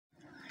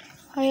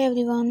Hi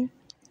everyone,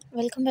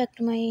 welcome back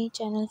to my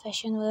channel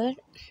Fashion World.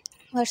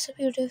 What's up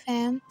YouTube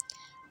fam?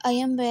 I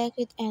am back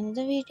with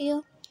another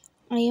video.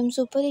 I am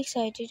super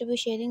excited to be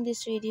sharing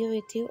this video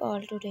with you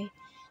all today.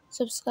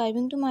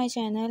 Subscribing to my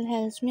channel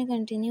helps me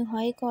continue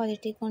high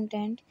quality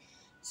content.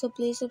 So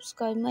please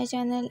subscribe my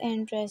channel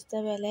and press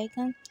the bell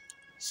icon.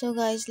 So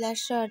guys,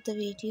 let's start the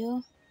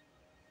video.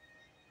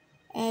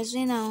 As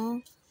we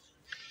know,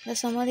 the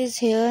summer is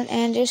here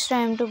and it's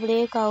time to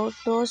break out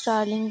those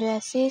darling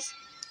dresses.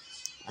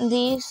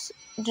 These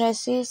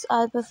dresses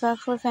are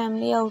perfect for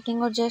family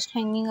outing or just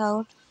hanging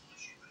out,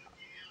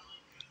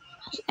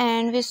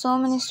 and with so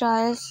many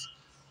styles,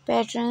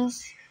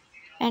 patterns,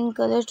 and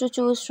colors to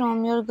choose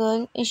from, your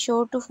girl is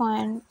sure to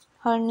find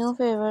her new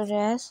favorite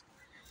dress.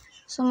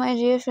 So, my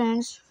dear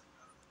friends,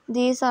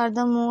 these are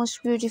the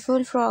most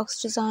beautiful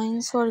frocks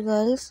designs for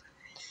girls.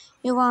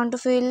 You want to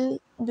feel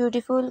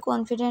beautiful,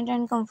 confident,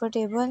 and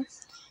comfortable,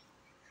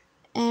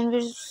 and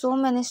with so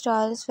many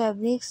styles,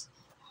 fabrics,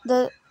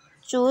 the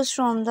choose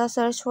from the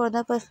search for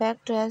the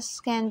perfect dress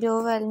can be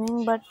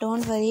overwhelming, but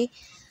don't worry,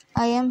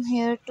 I am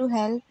here to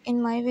help.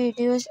 In my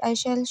videos, I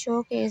shall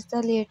showcase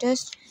the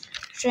latest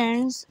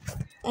trends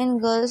in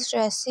girls'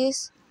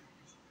 dresses.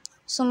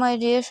 So, my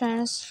dear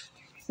friends,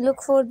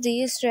 look for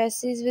these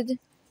dresses with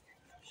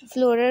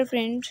floral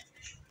print.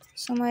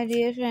 So, my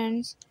dear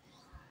friends,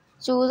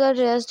 choose a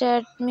dress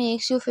that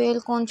makes you feel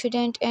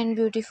confident and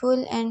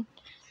beautiful, and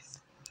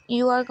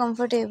you are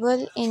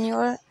comfortable in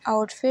your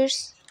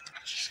outfits.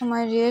 So,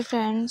 my dear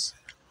friends,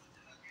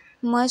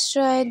 must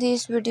try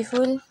these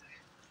beautiful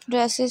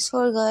dresses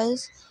for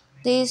girls.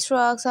 These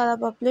frocks are a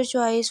popular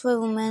choice for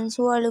women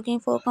who are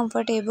looking for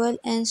comfortable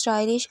and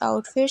stylish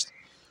outfits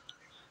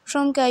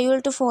from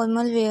casual to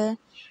formal wear.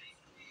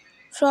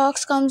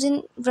 Frocks comes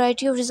in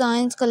variety of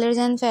designs, colors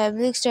and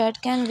fabrics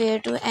that can wear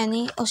to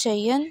any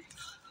occasion.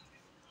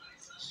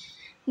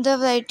 The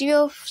variety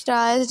of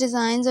styles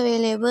designs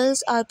available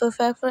are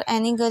perfect for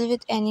any girl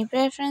with any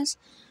preference.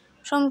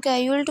 From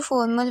casual to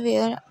formal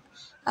wear,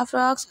 a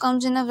frock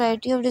comes in a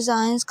variety of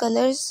designs,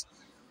 colors.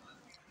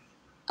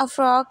 A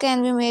frock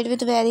can be made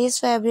with various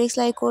fabrics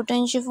like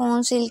cotton,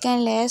 chiffon, silk,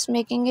 and lace,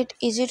 making it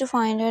easy to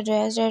find a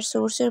dress that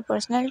suits your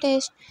personal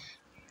taste.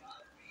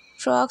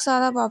 Frocks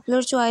are a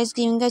popular choice,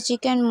 giving a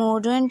chic and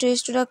modern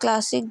twist to the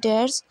classic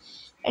dress.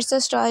 It's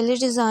a stylish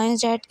design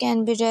that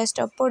can be dressed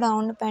up or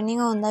down depending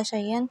on the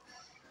occasion.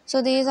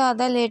 So these are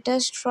the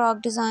latest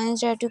frock designs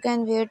that you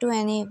can wear to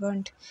any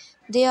event.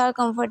 They are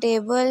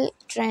comfortable,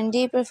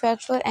 trendy,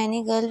 perfect for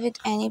any girl with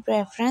any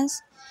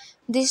preference.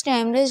 This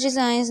timeless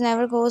design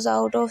never goes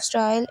out of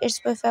style. It's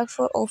perfect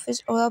for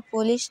office or a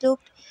polished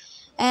look.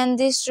 And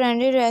this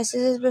trendy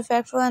dresses is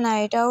perfect for a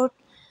night out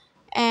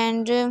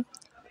and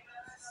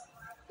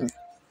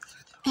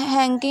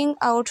hanging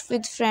out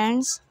with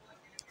friends.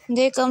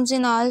 They comes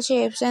in all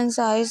shapes and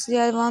sizes. They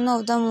are one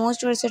of the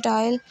most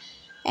versatile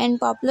and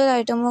popular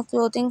item of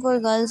clothing for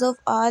girls of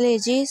all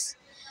ages.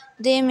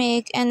 They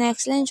make an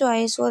excellent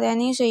choice for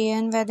any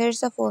occasion, whether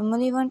it's a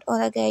formal event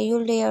or a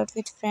casual day out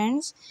with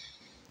friends.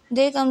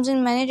 They comes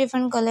in many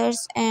different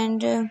colors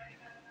and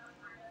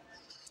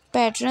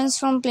patterns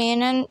from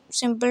plain and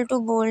simple to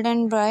bold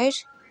and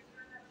bright.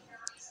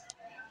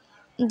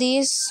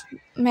 These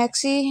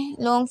maxi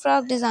long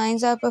frock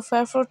designs are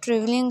perfect for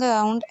traveling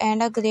around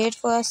and are great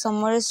for a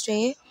summer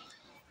stay.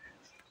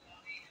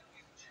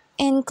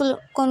 In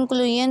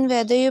conclusion,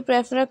 whether you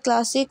prefer a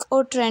classic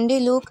or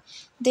trendy look,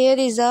 there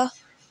is a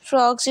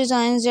frock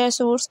design that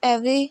suits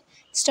every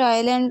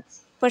style and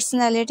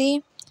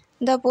personality.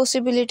 The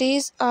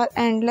possibilities are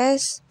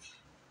endless,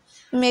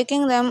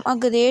 making them a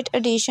great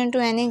addition to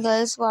any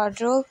girl's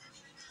wardrobe.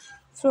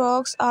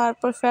 Frocks are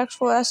perfect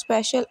for a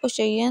special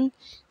occasion.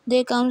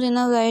 They come in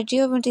a variety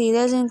of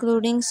materials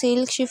including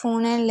silk,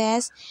 chiffon and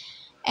lace,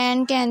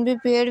 and can be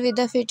paired with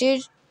the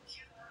fitted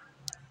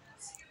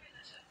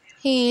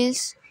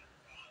heels.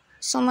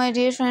 So my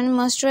dear friend,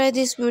 must try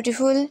this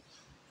beautiful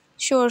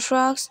short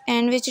frocks,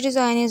 and which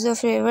design is your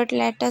favorite?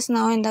 Let us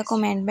know in the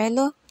comment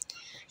below.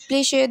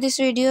 Please share this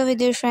video with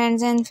your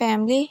friends and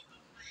family.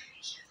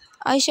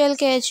 I shall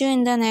catch you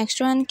in the next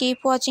one. Keep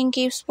watching,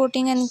 keep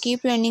supporting and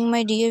keep learning,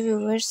 my dear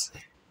viewers.